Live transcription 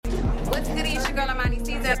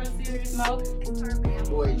Smoke.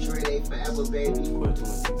 Boy, Trey, they forever, baby.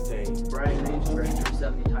 16. Brian Lynch, Director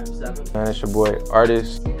 70 times 7. Man, it's your boy,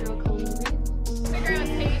 Artist. The girl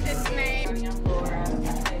Tasia's name. Young Laura.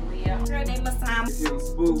 LaLa. Girl named Masam. It's Young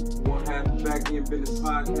Spook, one half of Back in Business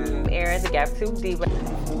Podcast. Era, the Gap 2 Diva.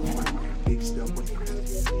 Big stuff.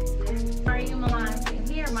 Are you Milan?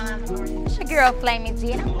 Here, Milan. It's your girl, Flaming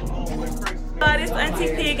Tina. This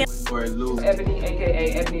Auntie Pig. Boy, Lou. Ebony,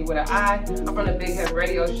 aka Ebony with an I. I'm from the Big Head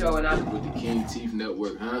Radio Show, and I'm With the King Teeth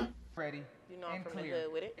Network, huh? Ready. You know I'm and from clear. the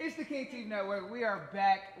hood with it. It's the King Teeth Network. We are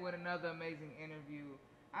back with another amazing interview.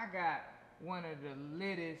 I got one of the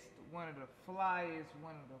littest, one of the flyest,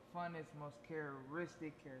 one of the funnest, most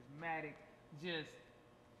charismatic, just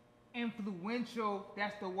influential.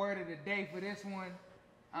 That's the word of the day for this one.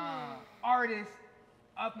 Artist,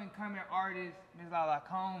 up and coming artist, Ms. LaLa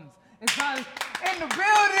Combs. It's finally in the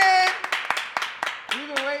building.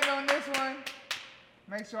 We've been waiting on this one.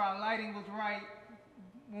 Make sure our lighting was right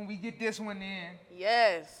when we get this one in.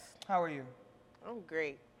 Yes. How are you? I'm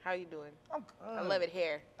great. How you doing? I'm good. I love it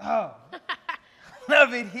here. Oh,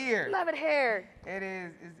 love it here. Love it here. It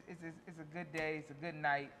is. It's a good day. It's a good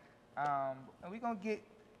night. And we're gonna get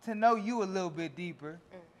to know you a little bit deeper.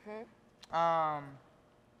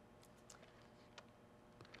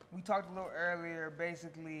 We talked a little earlier,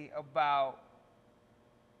 basically about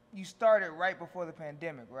you started right before the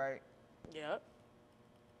pandemic, right? Yep.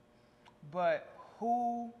 But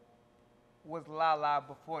who was LaLa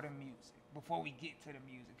before the music? Before we get to the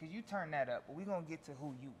music, because you turn that up, but we're gonna get to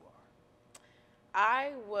who you are.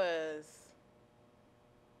 I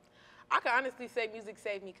can honestly say music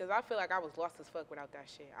saved me because I feel like I was lost as fuck without that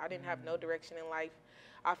shit. I didn't have no direction in life.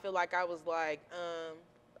 I feel like I was like,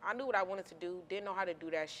 I knew what I wanted to do, didn't know how to do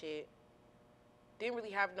that shit. Didn't really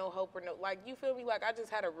have no hope or no, like, you feel me? Like, I just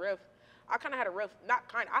had a rough, I had a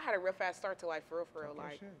rough ass start to life, for real.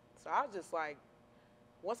 Like, shit. so I was just like,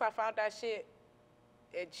 once I found that shit,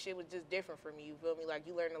 shit was just different for me, you feel me? Like,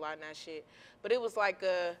 you learn a lot in that shit. But it was like,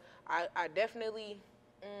 I definitely,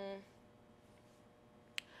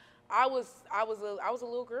 I was a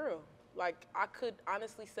little girl. Like, I could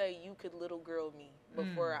honestly say you could little girl me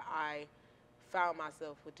before I found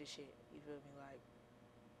myself with this shit, you feel me? Like.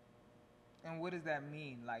 And what does that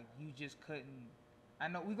mean? Like, you just couldn't, I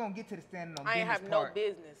know, we're gonna get to the standing on I business ain't have part. no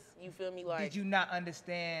business, you feel me? Like. Did you not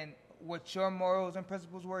understand what your morals and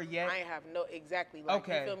principles were yet? I ain't have no, exactly, like,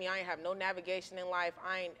 Okay. you feel me? I ain't have no navigation in life.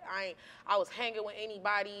 I was hanging with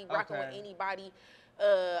anybody, rocking with anybody.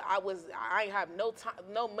 I ain't have no time,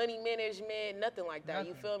 no money management, nothing like that.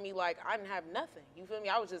 You feel me? Like, I didn't have nothing. You feel me?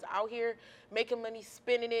 I was just out here making money,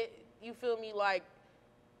 spending it. You feel me? Like,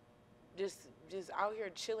 just out here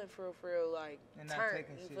chilling for real, like, And not turn.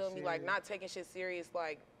 taking You shit feel me? Like, serious. not taking shit serious.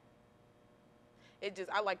 Like,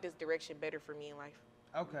 I like this direction better for me in life.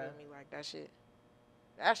 Okay. You feel me? Like, that shit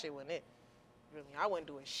wasn't it. You feel me? I wasn't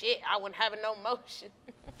doing shit. I wasn't having no motion.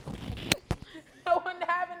 I wasn't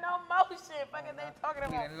having no motion. Fuck are they talking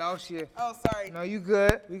We about? done lost you. Oh, sorry. No, you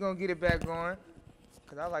good. We gonna get it back going.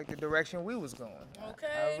 Cause I like the direction we was going.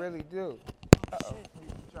 Okay. I really do. Uh-oh. We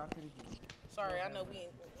dropped it again. Sorry, I know we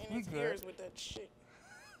in his good. ears with that shit.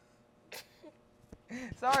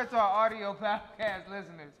 Sorry to our audio podcast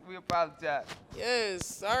listeners. We apologize. Yes,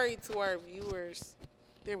 sorry to our viewers.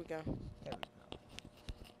 There we go. There we go.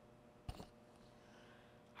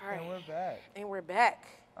 All right. And we're back. And we're back.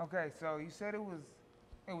 Okay, so you said it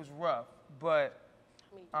was rough, but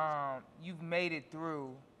you've made it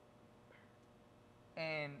through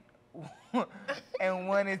and and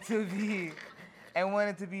wanted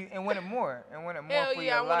more Hell for yeah,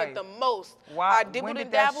 your I life. wanted the most. Why? I dibbled When did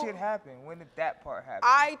and that dabbled. shit happen? When did that part happen?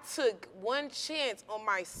 I took one chance on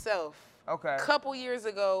myself. Okay. A couple years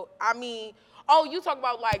ago. I mean, oh, you talk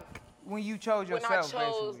about like When you chose when yourself, I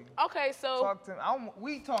chose. basically. Okay, so Talk to me.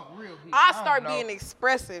 We talk real here. I don't start know. being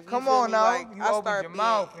expressive. You Come feel on me? now. Like, You I open start your being,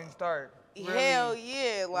 mouth and start. Really, hell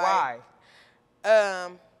yeah. Like, why?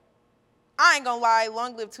 I ain't gonna lie.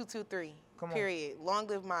 Long live 223. Come on. Period. Long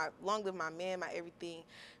live my man, my everything.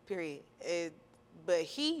 Period. But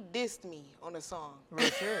he dissed me on the song. Real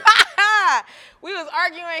shit. We was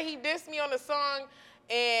arguing. He dissed me on the song,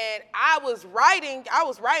 and I was writing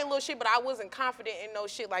little shit, but I wasn't confident in no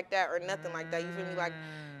shit like that or nothing like that. You feel me? Like,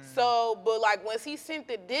 so, but like once he sent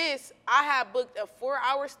the diss, I had booked a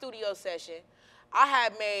 4-hour studio session. I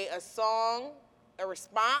had made a song, a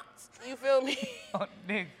response. You feel me? Oh,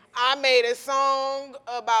 nigga. I made a song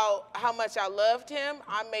about how much I loved him.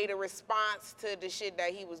 I made a response to the shit that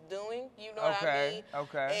he was doing. You know what I mean?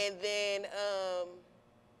 Okay.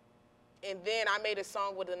 And then I made a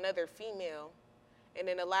song with another female, And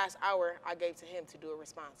then the last hour I gave to him to do a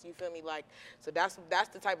response. You feel me? Like, so that's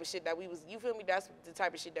the type of shit that we was. You feel me? That's the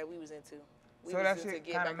type of shit that we was into. So that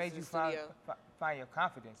shit kind of made you find your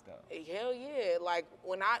confidence though. Hell yeah! Like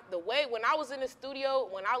when I was in the studio,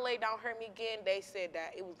 when I laid down "Hurt Me Again," they said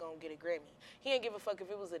that it was gonna get a Grammy. He didn't give a fuck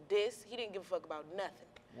if it was a diss. He didn't give a fuck about nothing.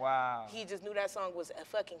 Wow. He just knew that song was a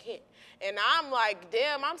fucking hit. And I'm like,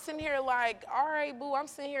 damn, I'm sitting here like, all right, boo, I'm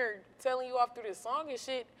sitting here telling you off through this song and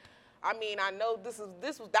shit. I mean, I know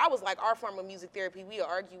that was like our form of music therapy. We'd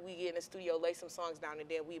argue, we get in the studio, lay some songs down, and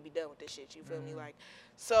then we'd be done with this shit, you feel me? Like,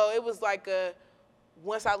 so it was like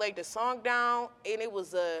once I laid the song down, and it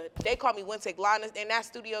was they call me One Take LaLa in that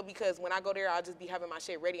studio because when I go there, I'll just be having my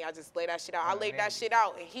shit ready. I just lay that shit out. I laid that shit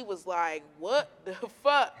out, and he was like, what the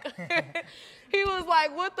fuck? He was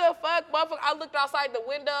like, what the fuck, motherfucker? I looked outside the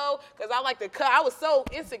window because I like to cut. I was so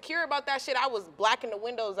insecure about that shit. I was blacking the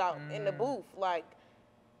windows out in the booth, like.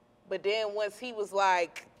 But then once he was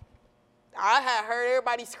like, I had heard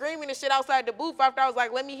everybody screaming and shit outside the booth after I was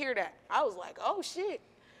like, let me hear that. I was like, oh shit.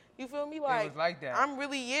 You feel me? Like, it was like that. I'm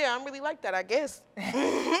really like that, I guess.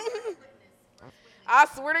 I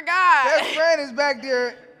swear to God. Best friend is back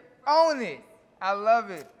there. Own it. I love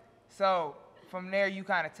it. So from there, you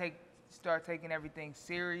kind of start taking everything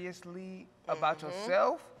seriously about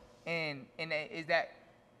yourself, and is that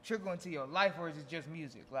trickle into your life, or is it just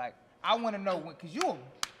music? Like, I want to know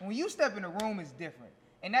when you step in the room, it's different,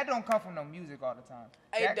 and that don't come from no music all the time.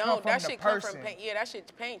 It don't. That shit come from pain. Yeah, that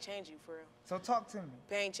shit pain change you for real. So talk to me.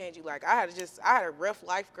 Pain change you. Like I had a rough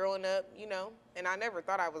life growing up, you know, and I never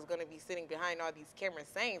thought I was gonna be sitting behind all these cameras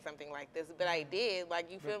saying something like this, but I did. Like,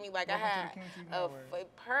 you feel me? Like I had you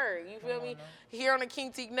feel me? Here on the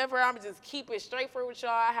King Teak Network, I'm just keep it straight for with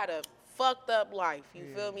y'all. I had a fucked up life. You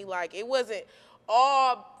feel me? Like it wasn't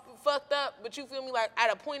all fucked up, but you feel me? Like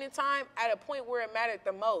at a point in time, at a point where it mattered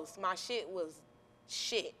the most, my shit was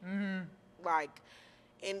shit. Like,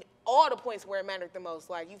 in all the points where it mattered the most,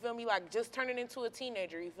 like, you feel me? Like just turning into a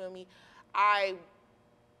teenager, you feel me? I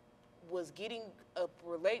was getting a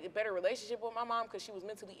better relationship with my mom because she was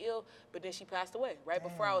mentally ill, but then she passed away right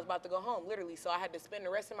before I was about to go home, literally. So I had to spend the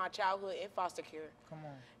rest of my childhood in foster care. Come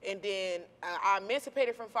on. And then I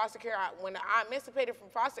emancipated from foster care. When I emancipated from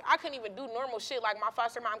foster, I couldn't even do normal shit. Like my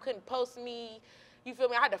foster mom couldn't post me. You feel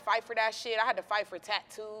me? I had to fight for that shit. I had to fight for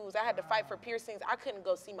tattoos. I had to fight for piercings. I couldn't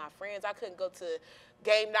go see my friends. I couldn't go to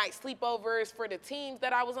game night sleepovers for the teams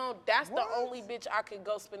that I was on. That's the only bitch I could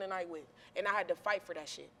go spend the night with. And I had to fight for that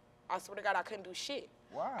shit. I swear to God, I couldn't do shit.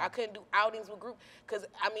 Wow. I couldn't do outings with group. Because,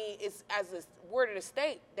 I mean, it's as a word of the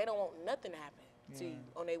state, they don't want nothing to happen to you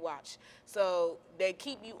on their watch. So they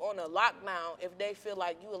keep you on a lockdown if they feel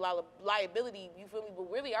like you a liability, you feel me?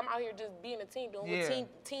 But really, I'm out here just being a team, doing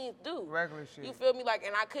what teams do. Regular shit. You feel me? Like,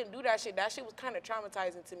 and I couldn't do that shit. That shit was kind of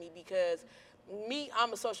traumatizing to me because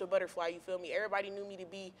I'm a social butterfly, you feel me? Everybody knew me to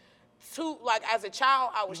be like as a child,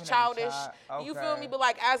 I was childish. You feel me? But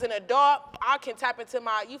like as an adult, I can tap into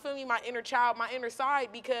my, you feel me, my inner child, my inner side,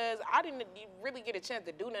 because I didn't really get a chance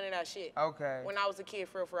to do none of that shit. Okay. When I was a kid,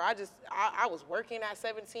 for real. I was working at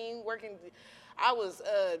 17, I was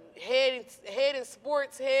head in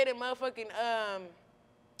sports, head in motherfucking,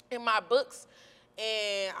 in my books.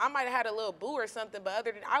 And I might have had a little boo or something, but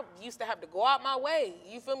other than I used to have to go out my way.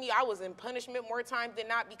 You feel me? I was in punishment more times than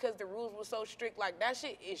not because the rules were so strict. Like, that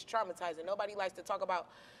shit is traumatizing. Nobody likes to talk about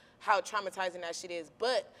how traumatizing that shit is.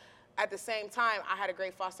 But at the same time, I had a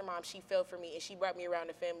great foster mom. She fell for me, and she brought me around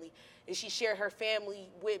the family. And she shared her family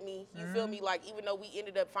with me. You feel me? Like, even though we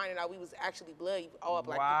ended up finding out we was actually blood, all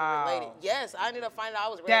black people related. Yes, I ended up finding out I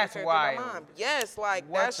was related to my mom. Yes, like,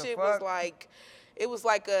 what that shit was like... It was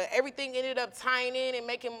like everything ended up tying in and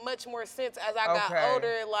making much more sense as I got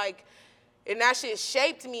older. Like, and that shit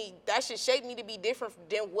shaped me. That shit shaped me to be different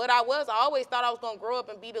than what I was. I always thought I was gonna grow up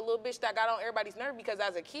and be the little bitch that got on everybody's nerve because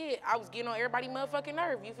as a kid, I was getting on everybody's motherfucking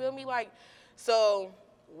nerve. You feel me? Like, so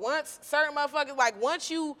once certain motherfuckers, like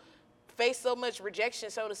once you face so much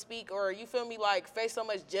rejection, so to speak, or you feel me, like face so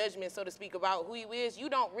much judgment, so to speak, about who you is, you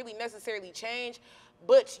don't really necessarily change.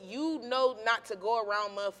 But you know not to go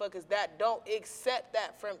around motherfuckers that don't accept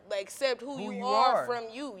that accept who you are from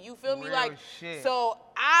you. You feel me? Like, so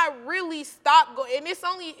I really stopped going, and it's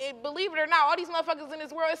only, believe it or not, all these motherfuckers in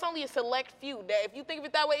this world, it's only a select few. That if you think of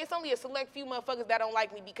it that way, it's only a select few motherfuckers that don't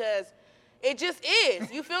like me because it just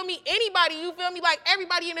is. You feel me? Anybody, you feel me? Like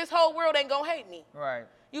everybody in this whole world ain't gonna hate me. Right.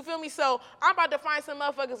 You feel me? So I'm about to find some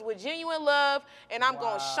motherfuckers with genuine love, and I'm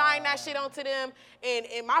gonna shine that shit onto them.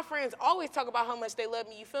 And my friends always talk about how much they love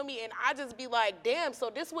me, you feel me? And I just be like, damn, so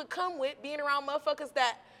this would come with being around motherfuckers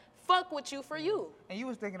that fuck with you for you. And you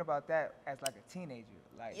was thinking about that as like a teenager.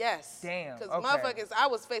 Like, Yes. damn. Because Okay. motherfuckers, I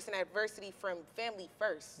was facing adversity from family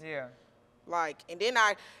first. Yeah. Like, and then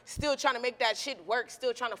I still trying to make that shit work,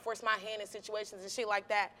 still trying to force my hand in situations and shit like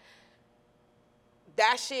that.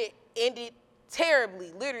 That shit ended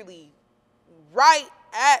terribly, literally, right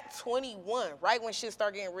at 21, right when shit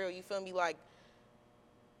started getting real. You feel me? Like,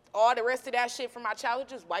 all the rest of that shit from my childhood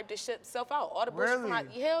just wiped itself out. All the bullshit from my,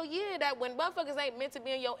 Really? hell yeah, that when motherfuckers ain't meant to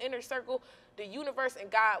be in your inner circle, the universe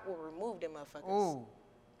and God will remove them motherfuckers. Ooh.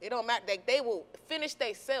 It don't matter. They will finish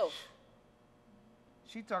theyself.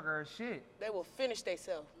 She talking her shit. They will finish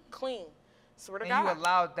theyself clean. Swear to And God. you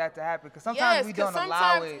allowed that to happen. Because sometimes we don't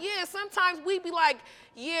allow it. Yeah, sometimes we be like,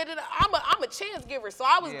 yeah, I'm a chance giver. So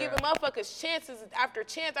I was giving motherfuckers chances after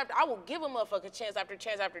chance after. I will give a motherfucker chance after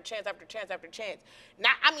chance after chance after chance after chance.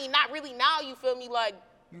 Not really now, you feel me? Like,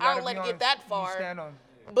 I don't let it get that far. You stand on.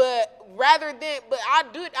 But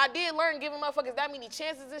I did learn giving motherfuckers that many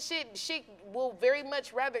chances and shit will very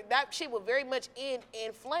much end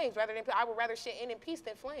in flames rather than, I would rather shit end in peace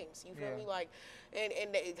than flames. You feel me? Like,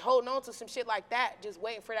 and holding on to some shit like that, just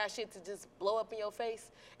waiting for that shit to just blow up in your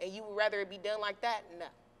face, and you would rather it be done like that? No.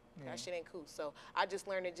 That shit ain't cool. So I just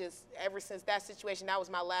learned to just, ever since that situation, that was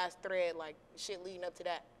my last thread, like shit leading up to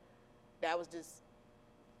that. That was just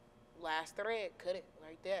last thread, cut it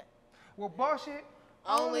right there. Well, bullshit.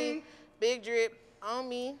 Only Big Drip on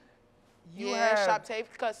me. You have Shop Tape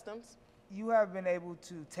Customs. You have been able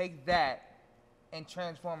to take that and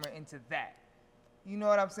transform it into that. You know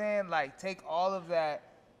what I'm saying? Like, take all of that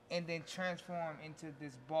and then transform into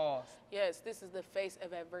this boss. Yes, this is the face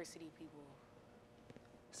of adversity, people.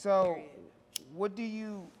 So, Period.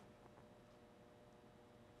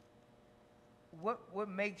 what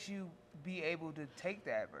makes you be able to take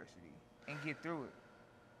the adversity and get through it?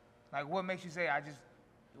 Like, what makes you say,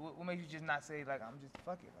 what makes you just not say, like, I'm just,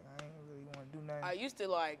 fuck it, like, I ain't really want to do nothing? I used to,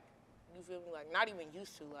 like, you feel me, like, not even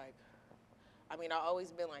used to, like, I mean, I've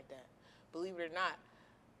always been like that. Believe it or not,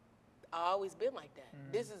 I've always been like that.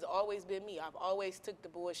 Mm-hmm. This has always been me. I've always took the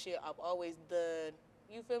bullshit. I've always done,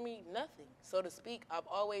 you feel me, nothing, so to speak. I've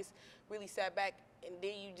always really sat back, and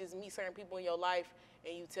then you just meet certain people in your life,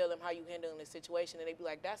 and you tell them how you handling the situation, and they be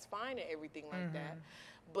like, that's fine and everything like that.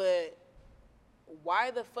 But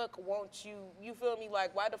why the fuck won't you feel me,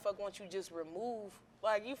 like, why the fuck won't you just remove,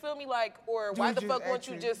 like, you feel me, like, or why the fuck won't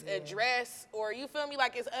you just address, or you feel me,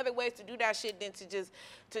 like, it's other ways to do that shit than to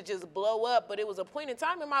just blow up. But it was a point in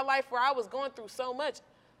time in my life where I was going through so much,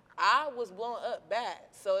 I was blowing up bad.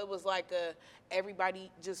 So it was like everybody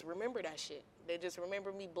just remember that shit. They just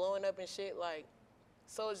remember me blowing up and shit, like,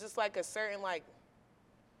 so it's just like a certain, like,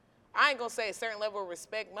 I ain't gonna say a certain level of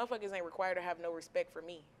respect. Motherfuckers ain't required to have no respect for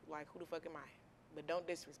me. Like, who the fuck am I? But don't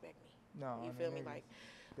disrespect me. No, you feel me? Like,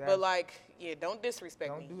 that's, but like, yeah, don't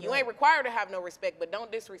disrespect me. Do you that. ain't required to have no respect, but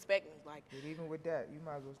don't disrespect me. Like, but even with that, you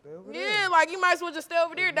might as well stay over there. yeah, like, you might as well just stay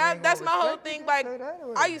over there. That's my whole thing. Like,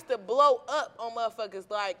 I used to blow up on motherfuckers.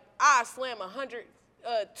 Like, I slam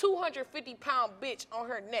 250-pound bitch on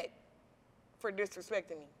her neck for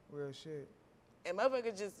disrespecting me. Real shit. And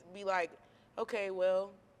motherfuckers just be like, okay,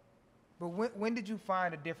 well. But when did you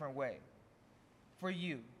find a different way for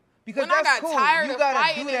you? Because when I got cool. tired of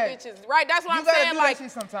fighting them bitches, right? That's what I'm saying. Like,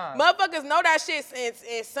 motherfuckers know that shit,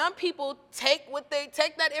 and some people take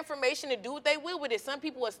that information and do what they will with it. Some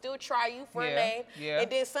people will still try you for a name, and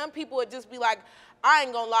then some people will just be like, I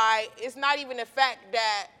ain't gonna lie, it's not even the fact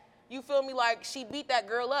that, you feel me, like, she beat that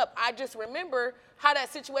girl up. I just remember how that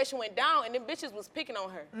situation went down, and them bitches was picking on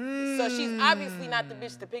her. So she's obviously not the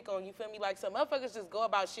bitch to pick on, you feel me? Like, some motherfuckers just go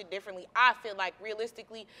about shit differently. I feel like,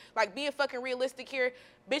 realistically, like, being fucking realistic here,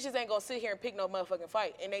 bitches ain't gonna sit here and pick no motherfucking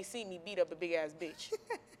fight, and they see me beat up a big-ass bitch.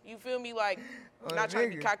 You feel me? Like, not trying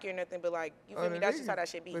to be cocky or nothing, but, like, you feel me? That's just how that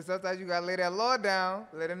shit be. But sometimes you gotta lay that law down,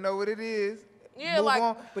 let them know what it is, move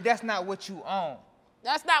on. But that's not what you own.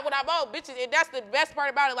 That's not what I've owned, bitches. And that's the best part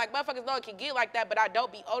about it. Like, motherfuckers know it can get like that, but I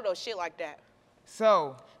don't be owed no shit like that.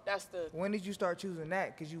 So, when did you start choosing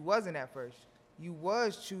that? Because you wasn't at first. You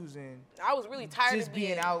was choosing. I was really tired just of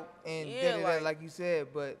being out and like you said,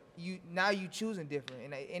 but now you choosing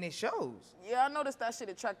different, and it shows. Yeah, I noticed that shit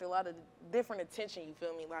attracted a lot of different attention. You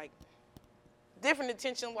feel me? Like, different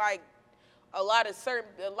attention. Like, a lot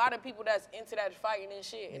of people that's into that fighting and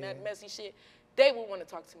shit and that messy shit, they would want to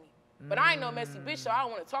talk to me. But I ain't no messy bitch, so I don't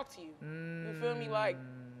want to talk to you. You feel me? Like,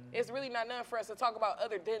 it's really not nothing for us to talk about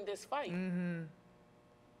other than this fight. You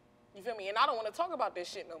feel me? And I don't want to talk about this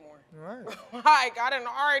shit no more. Right. Like, I done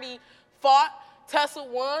already fought, Tessa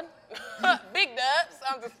won, big dubs.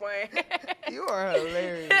 I'm just playing. You are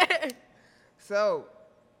hilarious. So,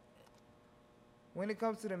 when it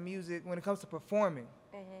comes to the music, when it comes to performing,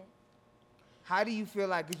 How do you feel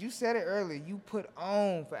like, because you said it earlier, you put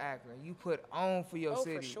on for Akron. You put on for your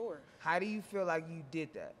city. For sure. How do you feel like you did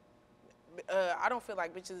that? I don't feel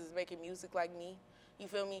like bitches is making music like me. You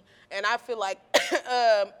feel me? And I feel like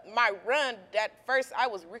my run, that first, I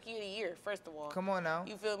was Rookie of the Year, first of all. Come on now.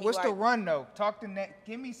 You feel me? What's like, the run, though? Talk to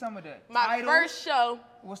Give me some of that. My titles. first show.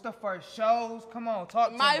 What's the first shows? Come on, talk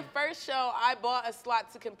to me. My first show, I bought a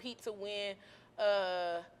slot to compete to win.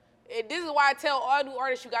 This is why I tell all new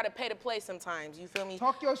artists you gotta pay to play sometimes. You feel me?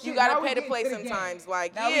 Talk your shit. You gotta now pay to play sometimes.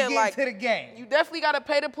 Like, now yeah, we like to the game. You definitely gotta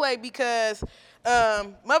pay to play because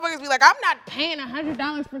motherfuckers be like, I'm not paying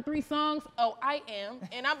 $100 for 3 songs. Oh, I am,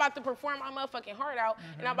 and I'm about to perform my motherfucking heart out,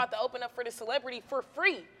 and I'm about to open up for the celebrity for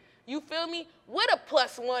free. You feel me? With a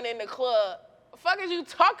 +1 in the club. The fuck is you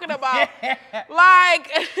talking about? Like,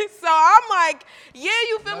 so I'm like, yeah,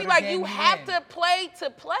 you feel me? Like, you have to pay to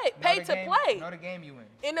play. Know the game you in.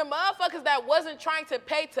 And the motherfuckers that wasn't trying to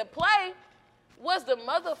pay to play was the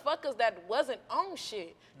motherfuckers that wasn't on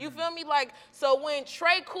shit. You feel me? Like, so when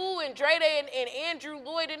Trey Cool and Dre Day and Andrew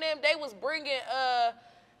Lloyd and them, they was bringing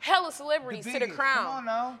hella celebrities to the crown. Come on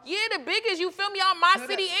now. Yeah, the biggest, you feel me, on my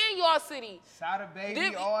city and your city. Sada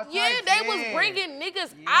Baby, all types. Yeah, they was bringing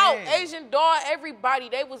niggas out. Asian Doll, everybody.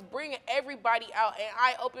 They was bringing everybody out. And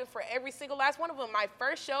I opened for every single last one of them. My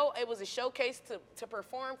first show, it was a showcase to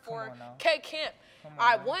perform for K Camp.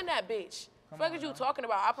 I won that bitch. Fuck is you talking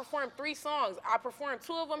about? I performed 3 songs. I performed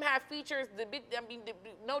 2 of them had features.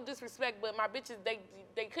 No disrespect, but my bitches,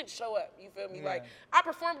 they couldn't show up. You feel me? Yeah. Like, I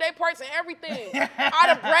performed their parts and everything. Out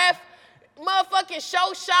of breath, motherfucking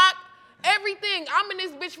show shock, everything. I'm in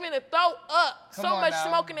this bitch finna throw up. So much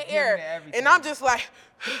smoke in the air. And I'm just like,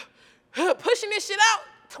 pushing this shit out,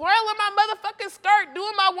 twirling my motherfucking skirt,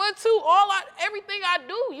 doing my 1-2, everything I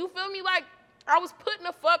do. You feel me? Like, I was putting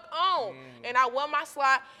the fuck on. And I won my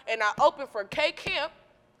slot, and I opened for K Camp.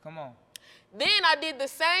 Come on. Then I did the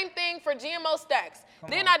same thing for GMO Stacks.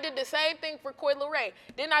 Then I did the same thing for Coi Leray.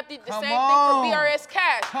 Then I did the same thing for BRS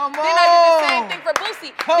Cash. Then I did the same thing for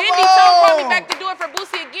Boosie. Then D-Tone called me back to do it for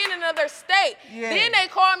Boosie again in another state. Then they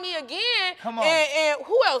called me again. And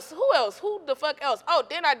who else? Who the fuck else? Oh,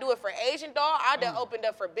 then I do it for Asian Doll. I done opened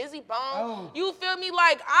up for Busy Bone. You feel me?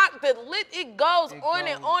 Like, it goes on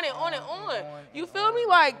and on and on and on. You feel me?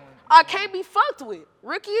 Like, I can't be fucked with.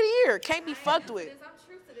 Rookie of the Year, can't be fucked with.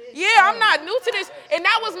 Yeah, I'm not new to this. And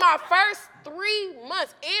that was my first 3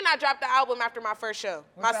 months. And I dropped the album after my first show.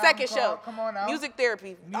 My second show. Come on now. Music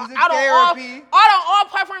Therapy. Music out Therapy. on all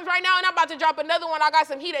platforms right now, and I'm about to drop another one. I got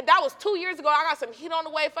some heat. That was 2 years ago. I got some heat on the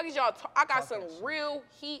way. Fuck is y'all. I got some real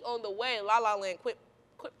heat on the way. LaLa Land, quit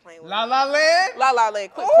playing with me. LaLa Land? LaLa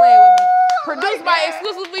Land, quit playing with me.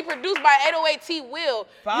 Exclusively produced by 808T Will.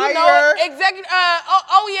 Fire. You know,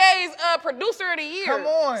 OEA's producer of the year. Come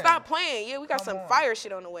on. Stop playing. Yeah, we got some fire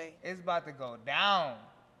shit on the way. It's about to go down.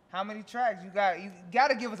 How many tracks you got? You got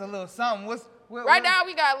to give us a little something. Right now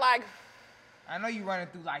we got like, I know you running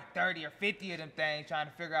through like 30 or 50 of them things trying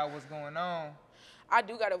to figure out what's going on. I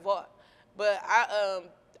do got a vault, but I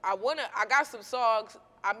got some songs.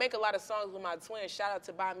 I make a lot of songs with my twin. Shout out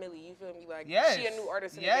to By Millie. You feel me? Like, she a new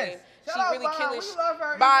artist in the game. She really killing shit.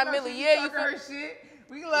 By Millie, yeah, you feel me?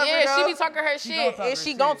 We love her. Yeah, she be talking her shit, and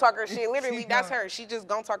she gon' talk her shit. Literally, that's her. She just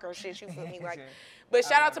gon' talk her shit. You feel me? Like, but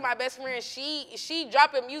shout out to my best friend. She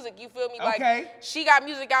dropping music. You feel me? Like, she got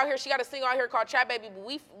music out here. She got a single out here called Trap Baby. But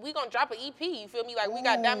we gonna drop an EP. You feel me? Like, we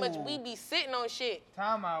got that much. We be sitting on shit.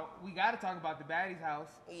 Time out. We gotta talk about the Baddies house.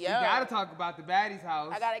 Yeah. We gotta talk about the Baddies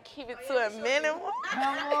house. I gotta keep it to a minimum.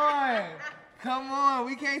 Come on.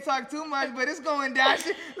 We can't talk too much, but it's going down.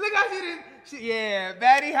 Look how she did. Yeah,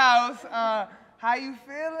 Baddie house. How you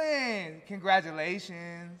feeling?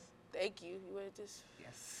 Congratulations. Thank you. You ready this?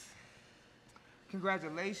 Yes.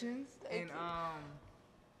 Congratulations. Thank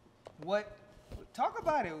you. Talk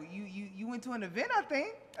about it. You went to an event, I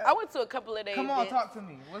think. I went to a couple of days. Come on, talk to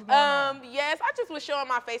me. What's going on? Yes, I just was showing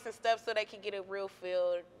my face and stuff so they could get a real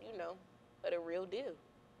feel, you know, of the real deal.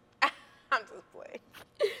 I'm just playing.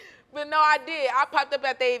 But no, I did. I popped up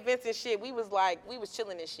at the events and shit. We was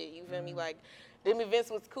chilling and shit. You feel me? Like, them events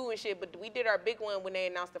was cool and shit, but we did our big one when they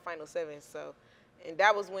announced the Final 7. So, and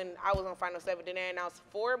that was when I was on Final 7. Then they announced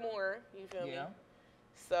 4 more. You feel me?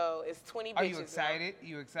 So it's 20 bitches. Are you excited?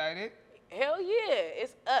 You excited? Hell yeah!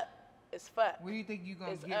 It's up. It's fuck. What do you think you're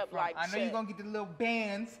gonna it's get up from? like I know you're gonna get the little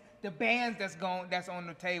bands, that's on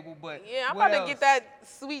the table, but yeah, I'm about to get that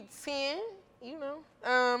sweet 10. You know.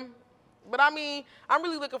 But I mean, I'm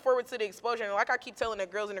really looking forward to the exposure. And like I keep telling the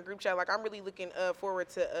girls in the group chat, like I'm really looking forward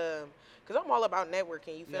to, cause I'm all about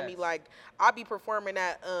networking. You feel me? Like I be performing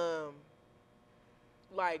at,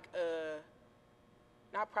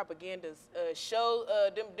 not propagandas,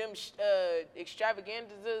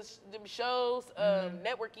 extravaganzas, them shows,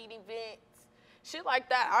 networking events, shit like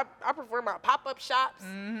that. I prefer my pop-up shops,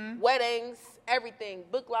 weddings, everything.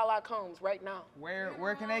 Book LaLa Combs right now.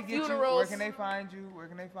 Where can they get Funerals. you? Where can they find you? Where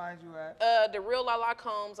can they find you at? The real LaLa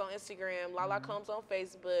Combs on Instagram, LaLa Combs on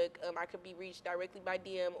Facebook. I could be reached directly by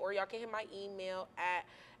DM, or y'all can hit my email at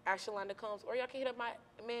Ashalonda Combs, or y'all can hit up my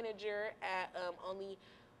manager at only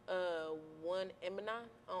one Emina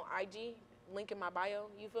on IG, link in my bio,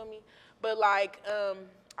 you feel me? But like,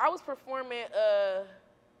 I was performing, I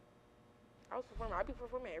be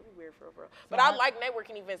performing everywhere for real. But I like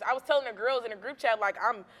networking events. I was telling the girls in the group chat, like,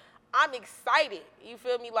 I'm excited, you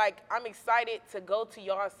feel me? Like, I'm excited to go to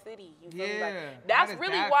y'all city, you feel me? Like, that's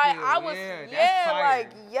really why I was,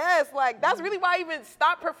 that's really why I even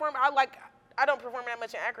stopped performing. I don't perform that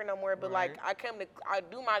much in Akron no more, but like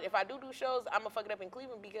if I do shows, I'm gonna fuck it up in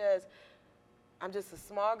Cleveland because I'm just a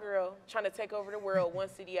small girl trying to take over the world one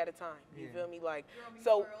city at a time. You feel me? Like,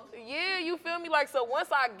 so yeah, you feel me? Like, so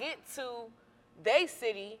once I get to they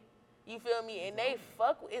city, you feel me, and they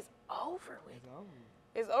fuck with, it's over with.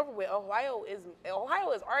 It's over with. Ohio is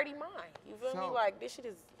already mine. You feel me? Like, this shit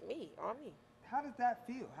is me, on me. How does that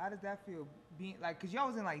feel? How does that feel being like, cause y'all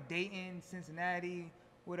was in like Dayton, Cincinnati,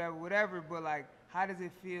 whatever, but like, how does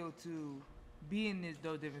it feel to be in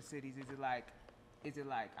those different cities? Is it like I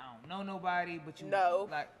don't know nobody, but you No.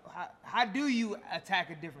 Like, how do you attack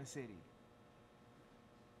a different city?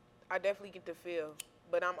 I definitely get the feel,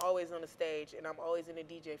 but I'm always on the stage and I'm always in the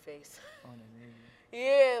DJ face.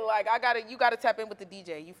 Yeah, like you gotta tap in with the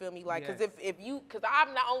DJ. You feel me? Like, cause cause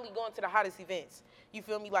I'm not only going to the hottest events. You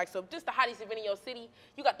feel me? Like, so if just the hottest event in your city,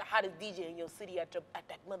 you got the hottest DJ in your city at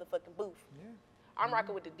that motherfucking booth. Yeah. I'm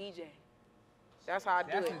rocking with the DJ. That's how I do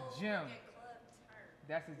it. That's a gym.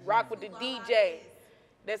 That's a gym. Rock with the DJ.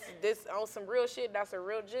 This on some real shit. That's a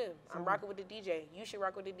real gym. I'm rocking with the DJ. You should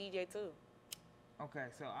rock with the DJ too. Okay,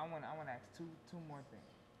 so I want to ask two more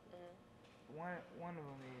things. One of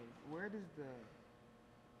them is where does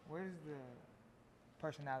the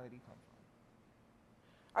personality come from?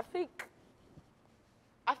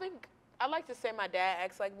 I think I like to say my dad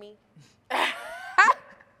acts like me.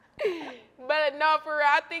 But no, for real,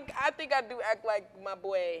 I think I do act like my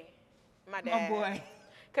dad. My boy.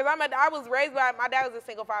 Cause I was raised by, my dad was a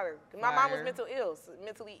single father. My mom was mentally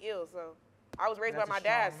ill, so I was raised by my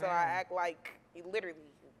dad, so I act like he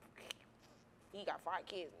got 5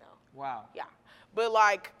 kids now. Wow. Yeah, but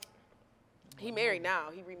like, he married now.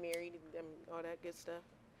 He remarried and all that good stuff.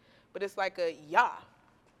 But it's like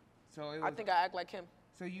So I think I act like him.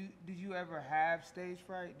 So did you ever have stage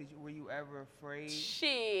fright? Were you ever afraid?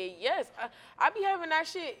 Shit, yes. I be having that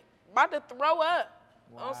shit about to throw up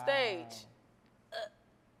on stage.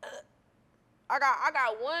 I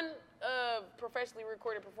got one professionally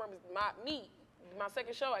recorded performance. My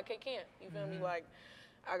second show at K Camp. You feel me? Like,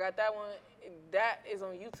 I got that one. That is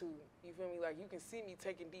on YouTube. You feel me? Like, you can see me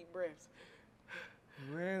taking deep breaths.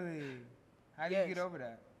 Really? How do you get over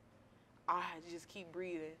that? I just keep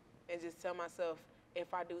breathing and just tell myself,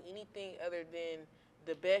 if I do anything other than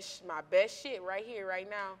my best shit right here, right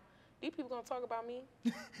now, these people gonna talk about me.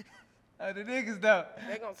 The niggas though.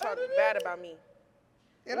 They gonna talk bad about me.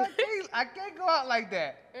 And I can't go out like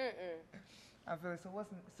that. I feel like,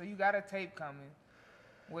 so you got a tape coming.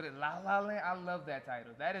 With it, La La Land. I love that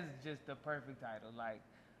title. That is just the perfect title. Like,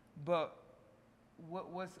 but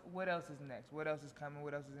what else is next? What else is coming?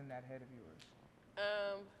 What else is in that head of yours?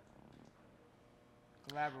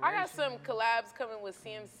 Collaboration. I got some collabs coming with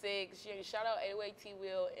CM6. Shout out 808 T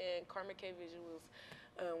Will and Karma K Visuals.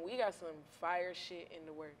 We got some fire shit in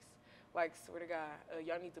the works. Like, swear to God,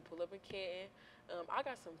 y'all need to pull up a kitten. I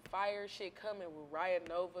got some fire shit coming with Raya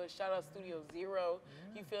Nova. Shout out Studio Zero.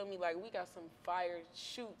 You feel me? Like, we got some fire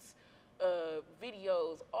shoots,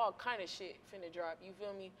 videos, all kind of shit finna drop. You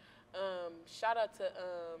feel me? Shout out to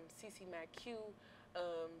CC Mac Q.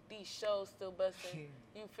 These shows still busting.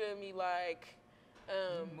 You feel me? Like,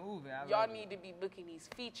 y'all need to be booking these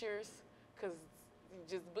features, cause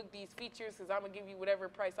just book these features, cause I'm gonna give you whatever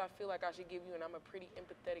price I feel like I should give you, and I'm a pretty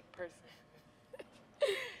empathetic person.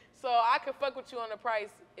 So I could fuck with you on the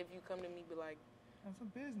price if you come to me, be like, on some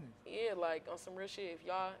business. Yeah, like on some real shit. If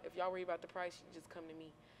y'all worry about the price, you just come to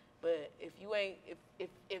me. But if you ain't,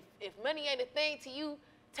 if money ain't a thing to you,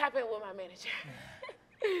 tap in with my manager.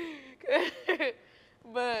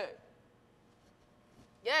 But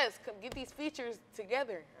yes, come get these features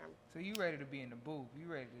together. So you ready to be in the booth? You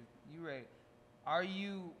ready? Are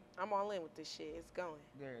you? I'm all in with this shit. It's going.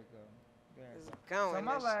 There you go. It's going. So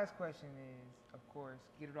my last question is, of course,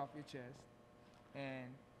 get it off your chest, and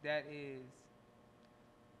that is,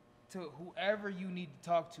 to whoever you need to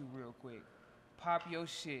talk to real quick. Pop your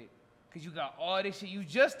shit. Because you got all this shit. You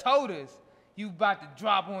just told us you about to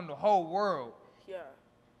drop on the whole world. Yeah.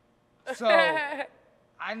 So,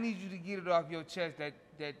 I need you to get it off your chest that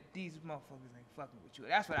these motherfuckers ain't fucking with you.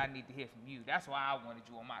 That's what I need to hear from you. That's why I wanted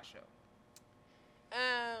you on my show.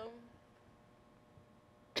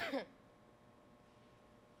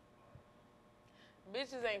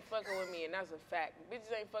 Bitches ain't fucking with me, and that's a fact.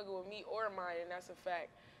 Bitches ain't fucking with me or mine, and that's a fact.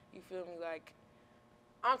 You feel me? Like,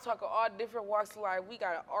 I'm talking all different walks of life. We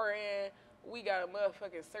got an RN. We got a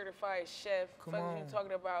motherfucking certified chef. Come Fuck on. you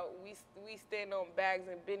talking about? We stand on bags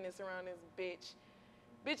and business around this bitch.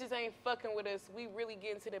 Bitches ain't fucking with us. We really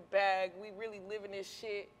get into the bag. We really living this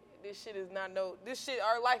shit. This shit is not no. This shit.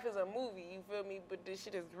 Our life is a movie. You feel me? But this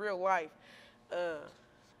shit is real life. What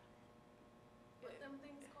them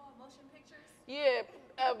things called? Motion pictures? Yeah,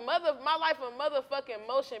 my life a motherfucking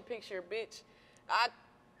motion picture, bitch. I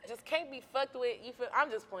just can't be fucked with. You feel?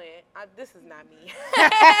 I'm just playing. This is not me.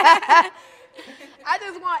 I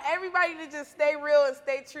just want everybody to just stay real and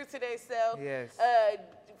stay true to themselves. Yes.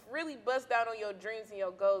 Really bust down on your dreams and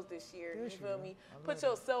your goals this year. Yes, You feel you me? will. I Put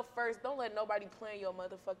love yourself first. Don't let nobody play in your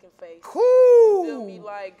motherfucking face. Cool. You feel me?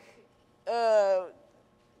 Like,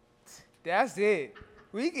 That's it.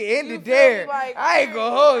 We can end You it feel there. me? Like, I ain't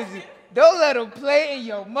gonna hold you. Don't let them play in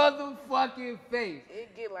your motherfucking face.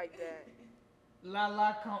 it get like that.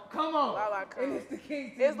 LaLa Combs. Come on. LaLa And Combs. it's the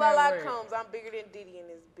King It's TV LaLa Network. Combs. I'm bigger than Diddy in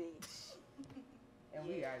this bitch. And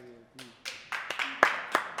we out here,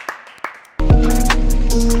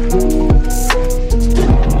 too.